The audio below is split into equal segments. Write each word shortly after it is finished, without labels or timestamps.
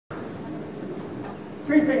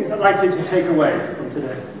Three things I'd like you to take away from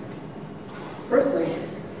today. Firstly,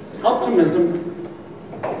 optimism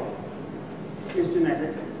is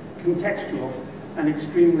genetic, contextual, and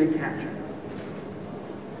extremely catching.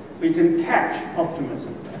 We can catch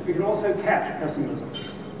optimism. We can also catch pessimism.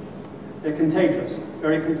 They're contagious,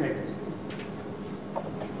 very contagious.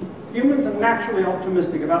 Humans are naturally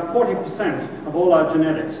optimistic, about 40% of all our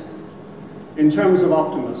genetics, in terms of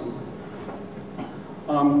optimism,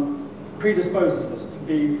 predisposes us to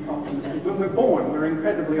be optimistic. When we're born, we're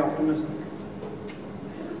incredibly optimistic.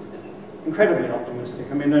 Incredibly optimistic.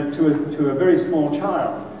 I mean, to a very small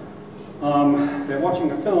child, they're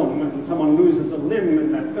watching a film and someone loses a limb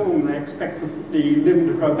in that film, they expect the limb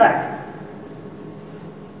to grow back.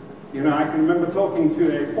 You know, I can remember talking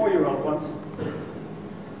to a 4-year-old once,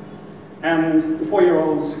 and the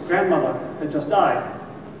 4-year-old's grandmother had just died.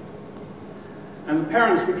 And the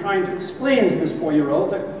parents were trying to explain to this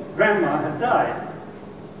 4-year-old that grandma had died.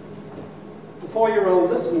 The 4-year-old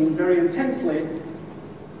listened very intensely,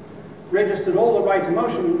 registered all the right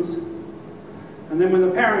emotions, and then when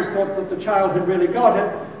the parents thought that the child had really got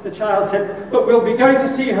it, the child said, "But we'll be going to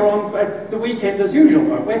see her on the weekend as usual,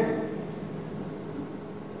 won't we?"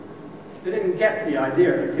 They didn't get the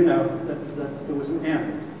idea, you know, that there was an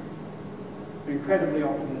end. Incredibly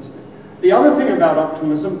optimistic. The other thing about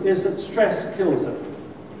optimism is that stress kills it.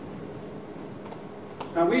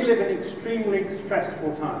 Now, we live in extremely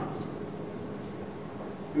stressful times.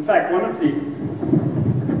 In fact, one of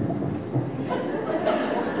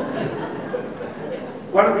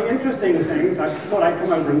the interesting things, I thought I'd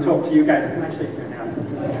come over and talk to you guys. Can I shake your hand?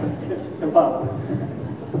 To Val.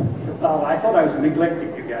 I thought I was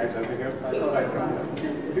neglecting you guys over here, so I thought I'd come over.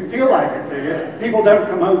 If you feel like it, do you? People don't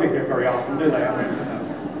come over here very often, do they?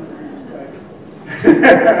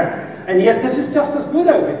 And yet this is just as good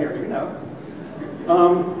over here, you know.